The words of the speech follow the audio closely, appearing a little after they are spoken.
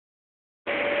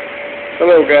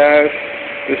Hello guys,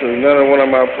 this is another one of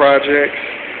my projects.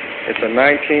 It's a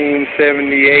 1978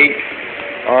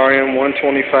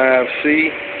 rm125C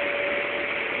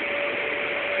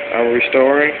I'm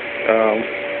restoring.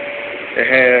 It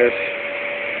has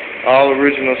all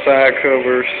original side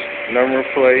covers, number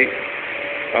plate.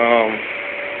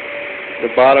 The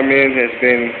bottom end has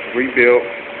been rebuilt.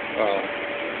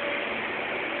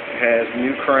 It has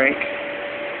new crank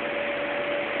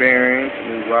bearings,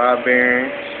 new rod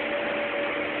bearings.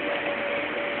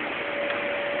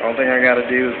 Only thing I got to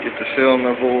do is get the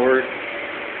cylinder board,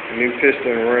 new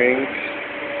piston rings.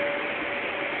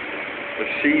 The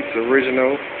seats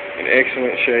original, in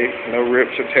excellent shape, no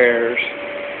rips or tears.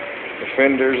 The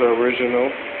fenders are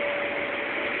original.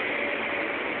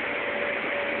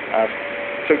 I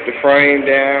took the frame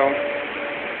down,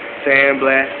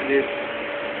 sandblasted it,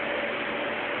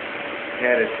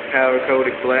 had it powder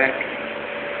coated black.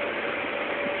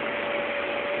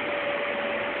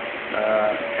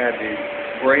 Had the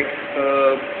brake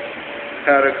hub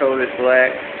powder coated black.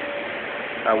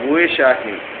 I wish I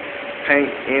could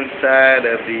paint inside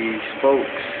of the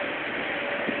spokes,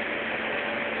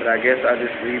 but I guess I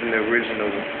just leave the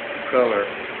original color.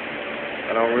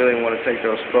 I don't really want to take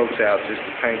those spokes out just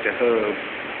to paint the hub.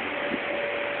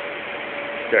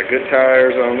 Got good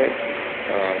tires on it.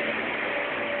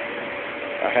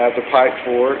 I have the pipe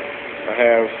for it. I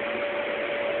have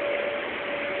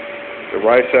the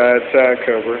right side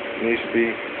cover. It needs to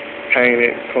be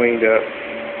painted, cleaned up,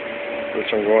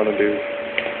 which I'm going to do.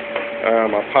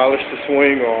 I polished the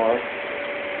swing arm,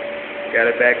 got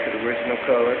it back to the original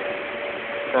color,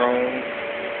 chrome.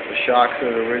 The shocks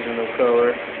are the original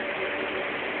color.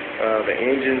 The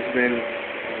engine's been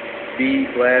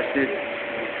bead blasted,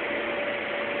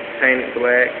 painted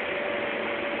black.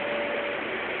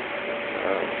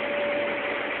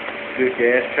 Good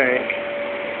gas tank.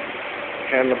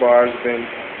 Handlebars been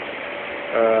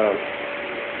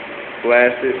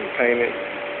blasted and painted.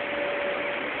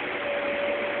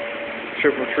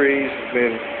 Triple trees has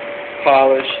been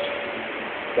polished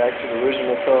back to the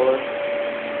original color.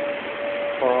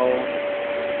 Chrome.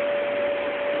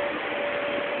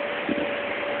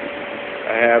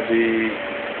 I have the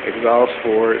exhaust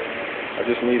for it. I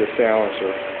just need a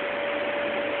silencer.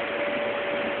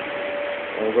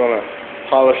 I'm gonna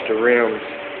polish the rims.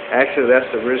 Actually, that's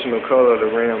the original color of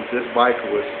the rims. This bike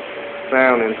was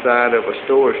found inside of a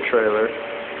storage trailer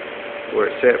where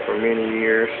it sat for many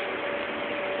years.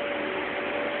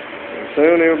 And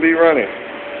soon it will be running.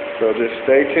 So just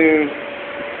stay tuned.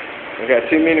 I got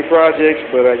too many projects,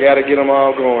 but I got to get them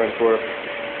all going for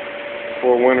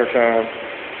winter time.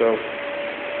 So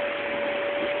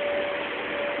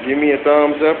give me a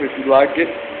thumbs up if you like it.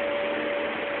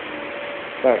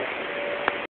 Thanks.